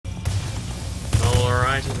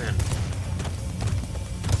Where's he then?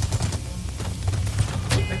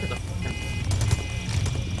 Look at the fucking...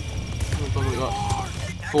 We've probably got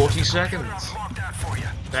 40 seconds.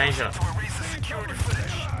 Danger.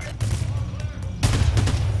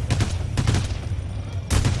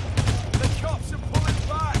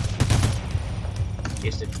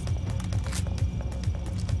 Yes, it.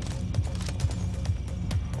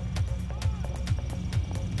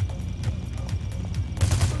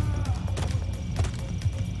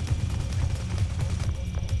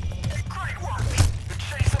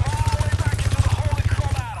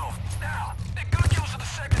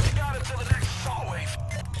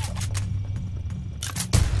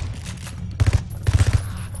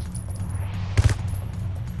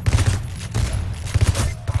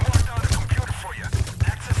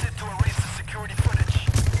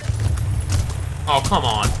 Oh, come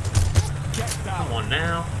on. Come on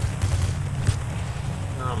now.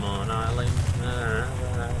 Come on, Eileen.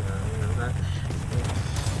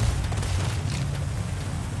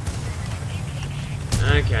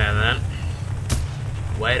 Okay, then.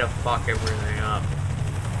 Way to fuck everything up.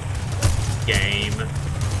 Game.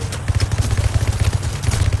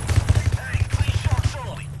 Hey, clean shots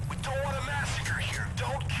only. We don't want a massacre here.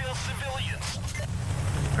 Don't kill civilians.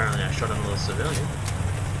 Apparently I shot another civilian.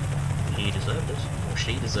 He deserved it. Or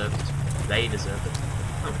she deserved it. They deserved it.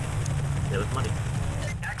 Oh. There was money.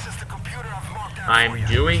 Access the computer I've marked out I'm for you.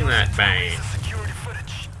 doing that, Bane. Security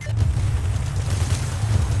footage.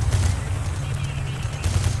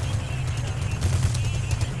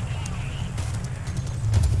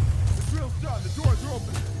 The drill's done. The doors are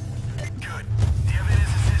open. Good. The evidence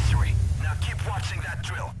is history. Now keep watching that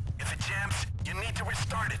drill. If it jams, you need to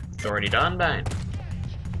restart it. It's already done, Bane.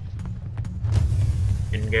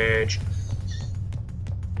 Engage.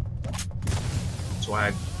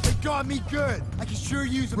 Swag. They got me good. I can sure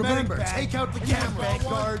use a Remember, medic bag. take out the Come on, camera, bag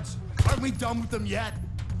guards. Aren't we done with them yet?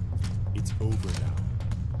 It's over now.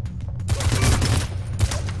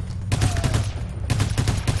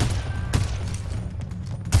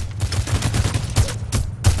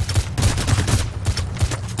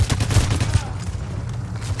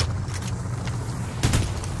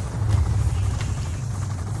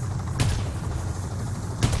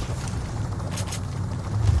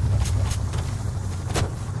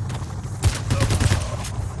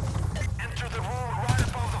 Enter the room right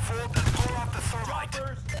above the vault and pull out the thermite.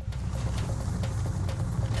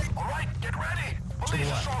 Alright, get ready.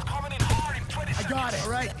 Police assault coming in hard in 20 I seconds. got it.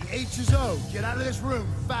 All right, the H is O. Get out of this room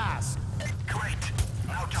fast. Great.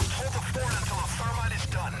 Now just hold the fort until the thermite is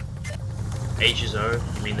done. H is O.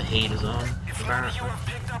 You mean the heat is on? If only Apparently. you have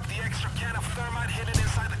picked up the extra can of thermite hidden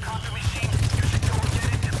inside the copy machine, you should go and get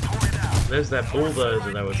it and pour it out. There's that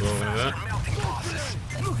bulldozer they were talking about. Melting process.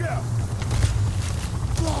 Look out!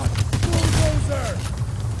 Blood! Bulldozer!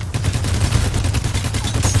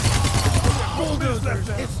 Bulldozers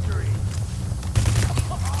history.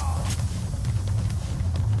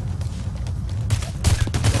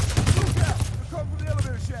 Look out! They're coming from the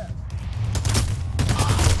elevator shaft.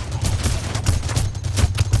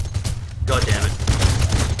 God damn it.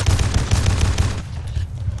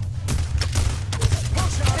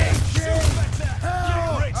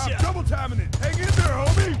 I'm double timing it. Hang in there,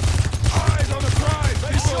 homie. Eyes on the prize.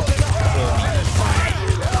 People.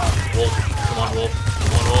 Wolf. Come on, Wolf.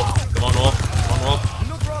 Come on, Wolf. Come on, Wolf. Come on, Wolf. You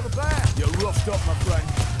look rather bad. You're roughed up, my friend.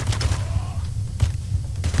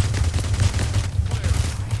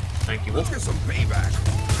 Thank you, Let's Wolf. get some payback.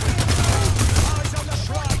 Eyes on the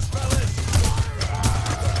prize, fellas.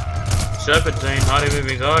 Serpentine. Hardy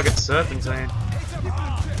moving target. Serpentine.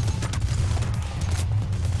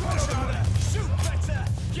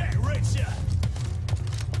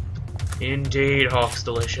 Indeed, Hawk's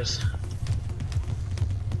delicious.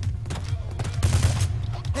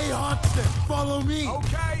 Hey, Hoxton, follow me.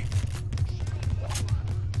 Okay.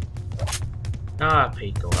 Ah,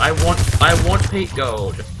 Pete Gold. I want Pete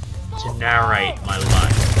Gold to narrate my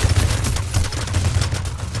life.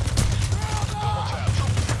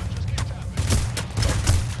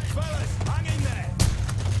 Fellas, hang in there.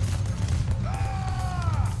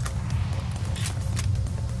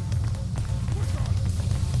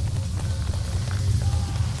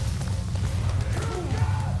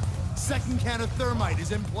 Second can of thermite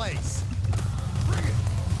is in place. Bring it.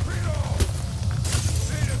 Bring it on.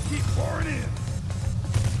 They just keep pouring in.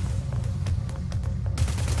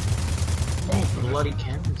 Bloody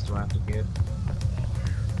cannons do I have to get?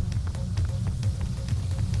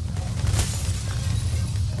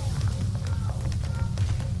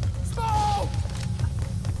 Smoke!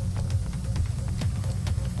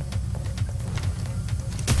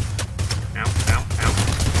 Ow, ow, ow.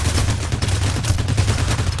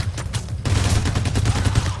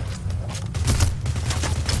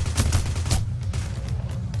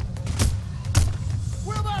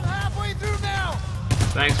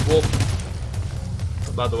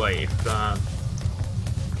 By the way,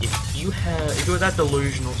 if you were that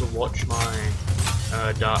delusional to watch my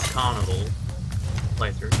Dark Carnival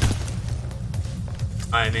playthrough,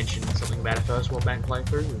 I mentioned something about a First World Bank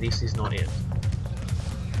playthrough. This is not it.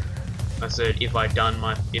 I said if I've done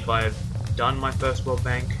my First World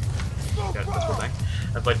Bank,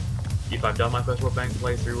 if I've done my First World Bank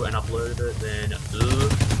playthrough and uploaded it, then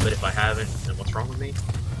but if I haven't, then what's wrong with me?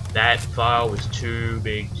 That file was too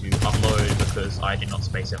big to upload because I did not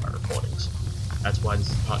space out my recordings. That's why this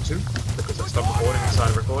is part 2, because I stopped recording and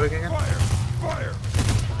started recording again. Fire! Fire!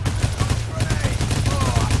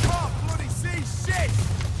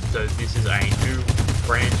 So this is a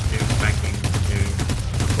brand new banking new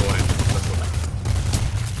recording.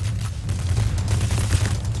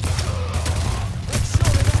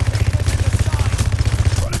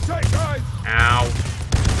 What it take, guys? Ow.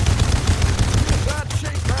 Bad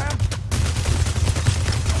shape, man.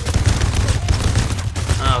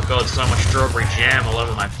 Oh god, so much strawberry jam all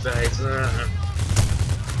over my face.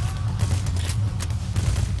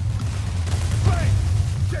 Flank!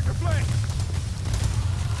 Check the flank!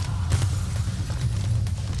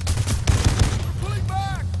 Pulling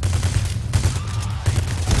back!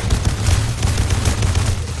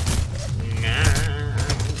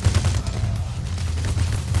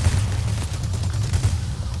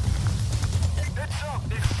 Heads up,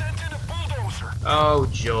 they've sent in a bulldozer. Oh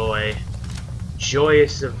joy.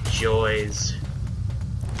 Joyous of joys.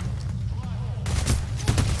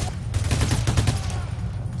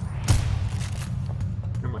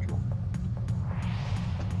 How much more?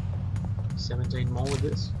 17 more with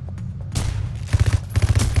this?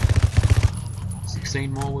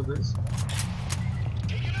 16 more with this?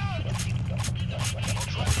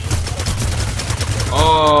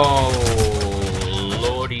 Oh,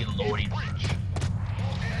 lordy, lordy.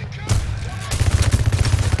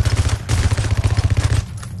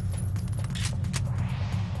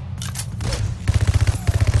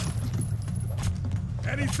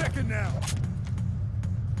 Any second now.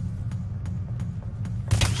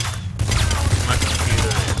 My computer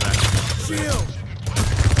is actually... Shield!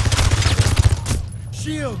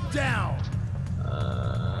 Shield down!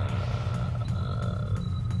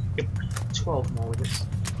 Yep, 12 more with this.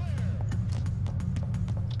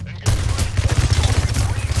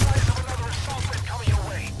 Signs of another assault wave coming your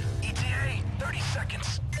way. ETA, 30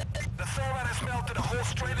 seconds. The thermite has melted a hole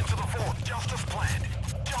straight into the vault, just as planned.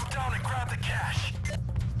 Jump down and grab the cash.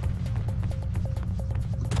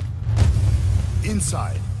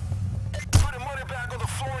 Inside. Put a money bag on the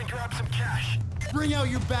floor and grab some cash. Bring out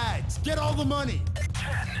your bags. Get all the money.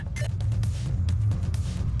 10.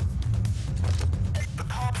 The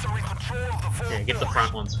cops are in control of the vault. Yeah, get the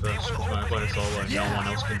front ones first. They Because will when I play open solo, it. no one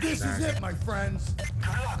else can do This is that. it, my friends.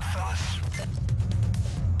 Good luck, fellas.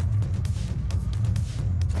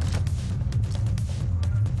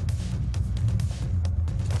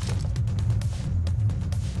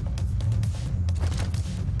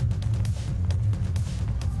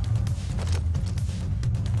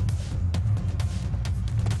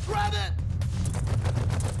 Grab it!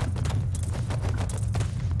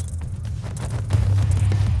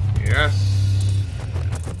 Yes.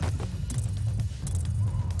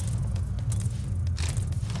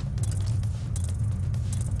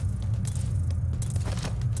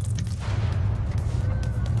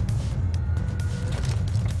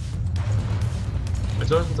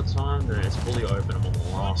 It's open at the time that it's fully open. I'm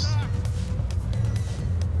lost.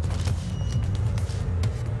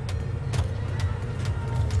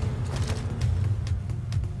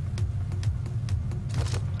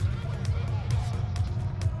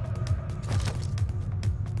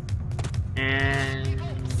 And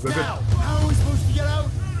we're good. Now, how are we supposed to get out?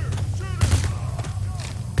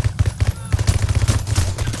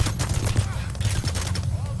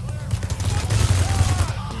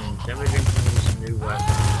 Damaging things, new weapons.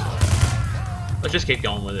 Let's just keep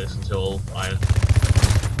going with this until I, reach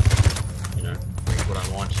what I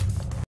want.